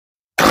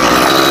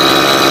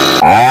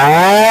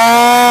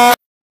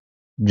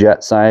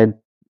jet side,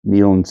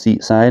 needle and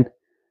seat side,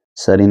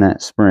 setting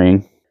that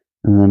spring.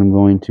 And then I'm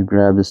going to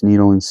grab this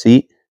needle and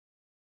seat.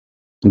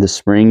 The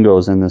spring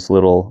goes in this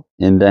little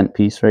indent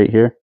piece right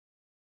here.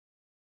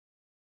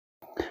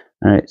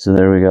 All right, so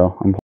there we go.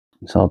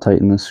 So I'll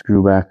tighten this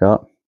screw back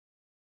up.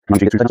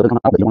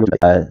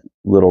 A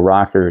little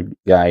rocker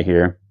guy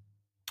here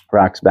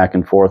rocks back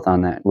and forth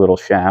on that little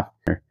shaft,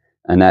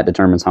 and that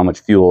determines how much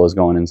fuel is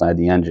going inside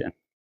the engine.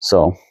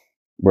 So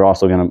we're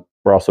also gonna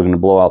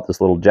blow out this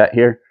little jet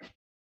here.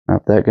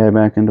 Drop that guy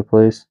back into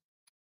place.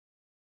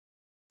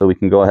 So we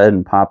can go ahead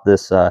and pop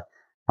this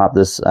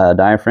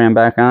diaphragm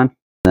back on,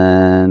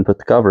 and put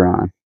the cover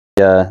on.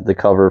 The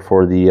cover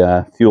for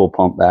the fuel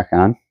pump back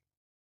on.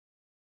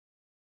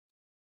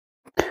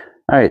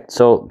 All right,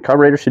 so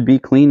carburetor should be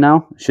clean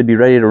now. Should be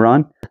ready to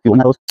run. Fuel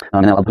nose,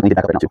 and I'll put it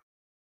back up right now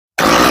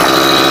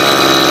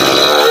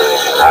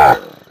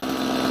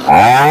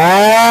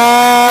too.